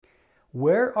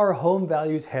Where are home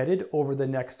values headed over the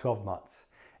next 12 months?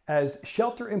 As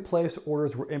shelter-in-place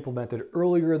orders were implemented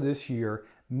earlier this year,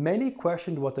 many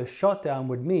questioned what the shutdown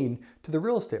would mean to the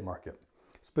real estate market.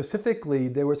 Specifically,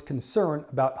 there was concern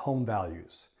about home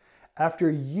values.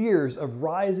 After years of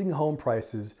rising home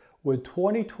prices, would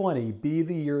 2020 be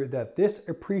the year that this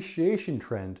appreciation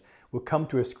trend would come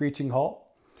to a screeching halt?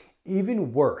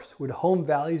 Even worse, would home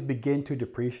values begin to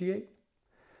depreciate?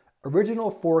 Original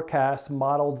forecasts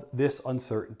modeled this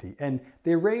uncertainty, and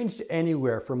they ranged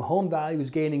anywhere from home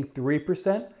values gaining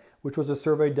 3%, which was a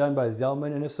survey done by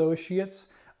Zelman and Associates,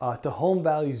 to home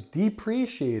values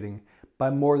depreciating by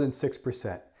more than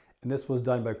 6%, and this was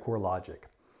done by CoreLogic.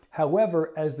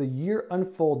 However, as the year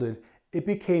unfolded, it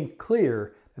became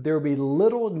clear that there would be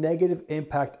little negative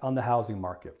impact on the housing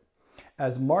market.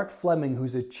 As Mark Fleming,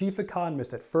 who's a chief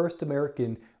economist at First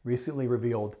American, recently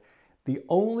revealed, the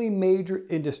only major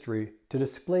industry to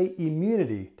display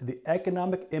immunity to the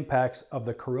economic impacts of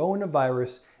the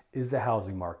coronavirus is the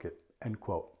housing market, end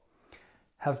quote.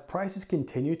 Have prices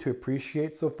continued to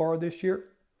appreciate so far this year?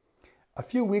 A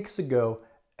few weeks ago,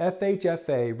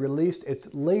 FHFA released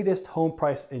its latest home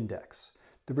price index.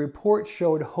 The report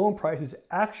showed home prices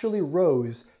actually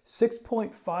rose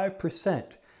 6.5%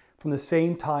 from the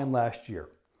same time last year.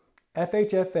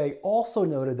 FHFA also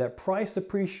noted that price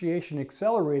appreciation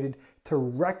accelerated to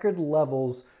record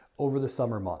levels over the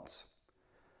summer months.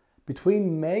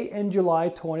 Between May and July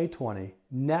 2020,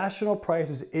 national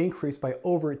prices increased by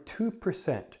over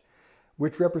 2%,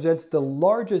 which represents the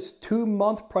largest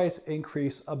two-month price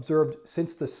increase observed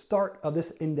since the start of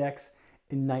this index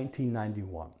in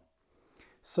 1991.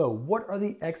 So, what are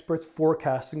the experts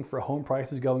forecasting for home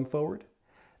prices going forward?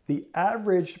 The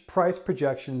average price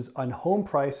projections on home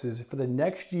prices for the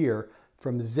next year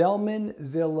from Zelman,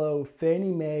 Zillow,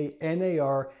 Fannie Mae,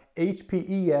 NAR,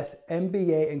 HPES,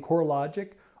 MBA, and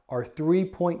CoreLogic are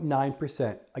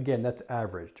 3.9%. Again, that's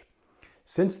averaged.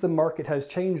 Since the market has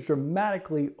changed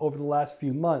dramatically over the last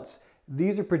few months,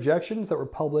 these are projections that were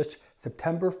published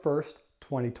September 1st,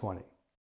 2020.